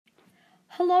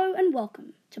Hello and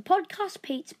welcome to Podcast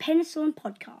Pete's Penicillin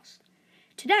Podcast.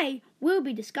 Today we'll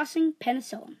be discussing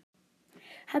penicillin.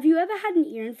 Have you ever had an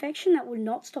ear infection that would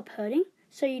not stop hurting,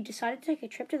 so you decided to take a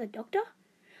trip to the doctor?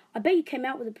 I bet you came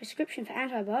out with a prescription for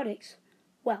antibiotics.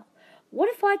 Well, what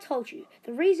if I told you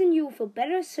the reason you will feel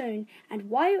better soon and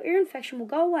why your ear infection will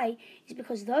go away is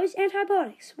because those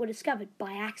antibiotics were discovered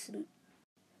by accident?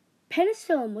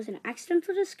 Penicillin was an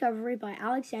accidental discovery by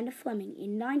Alexander Fleming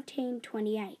in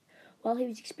 1928 while he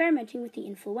was experimenting with the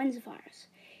influenza virus.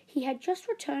 He had just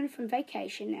returned from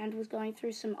vacation and was going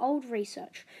through some old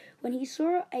research when he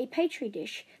saw a petri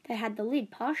dish that had the lid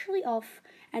partially off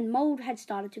and mold had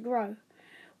started to grow.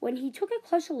 When he took a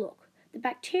closer look, the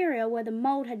bacteria where the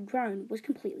mold had grown was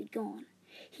completely gone.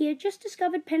 He had just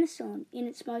discovered penicillin in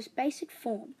its most basic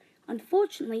form.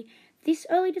 Unfortunately, this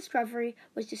early discovery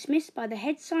was dismissed by the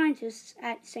head scientists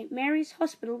at St. Mary's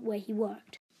Hospital where he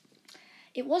worked.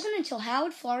 It wasn't until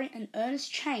Howard Florey and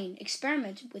Ernest Chain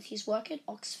experimented with his work at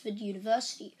Oxford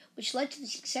University which led to the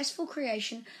successful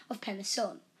creation of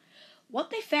penicillin. What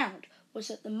they found was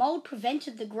that the mold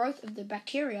prevented the growth of the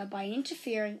bacteria by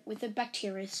interfering with the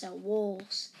bacteria cell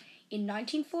walls. In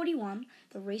 1941,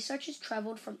 the researchers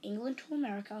travelled from England to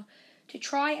America to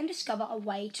try and discover a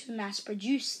way to mass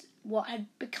produce what had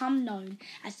become known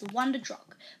as the wonder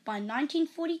drug. By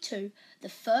 1942, the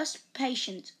first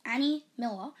patient, Annie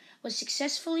Miller, was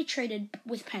successfully treated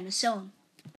with penicillin.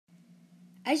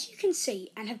 As you can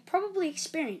see and have probably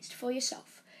experienced for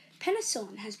yourself,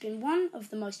 penicillin has been one of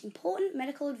the most important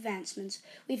medical advancements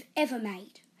we've ever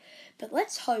made. But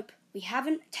let's hope we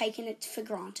haven't taken it for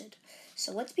granted.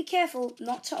 So let's be careful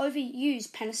not to overuse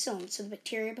penicillin so the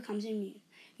bacteria becomes immune.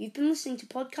 You've been listening to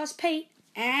Podcast Pete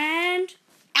and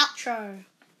outro.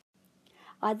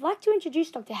 I'd like to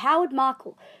introduce Dr. Howard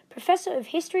Markle, Professor of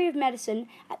History of Medicine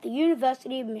at the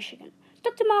University of Michigan.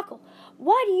 Dr. Markle,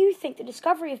 why do you think the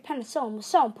discovery of penicillin was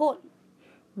so important?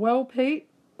 Well, Pete,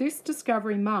 this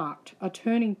discovery marked a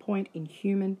turning point in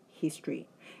human history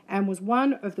and was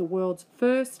one of the world's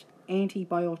first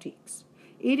antibiotics.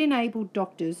 It enabled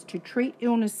doctors to treat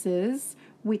illnesses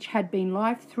which had been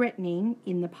life-threatening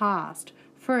in the past,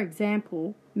 for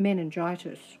example,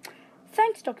 meningitis.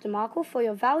 Thanks, Dr. Markle, for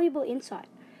your valuable insight.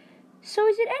 So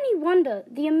is it any wonder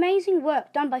the amazing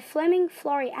work done by Fleming,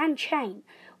 Florey and Chain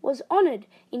was honoured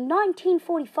in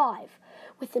 1945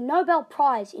 with the Nobel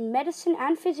Prize in Medicine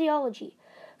and Physiology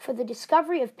for the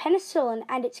discovery of penicillin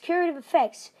and its curative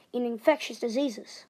effects in infectious diseases?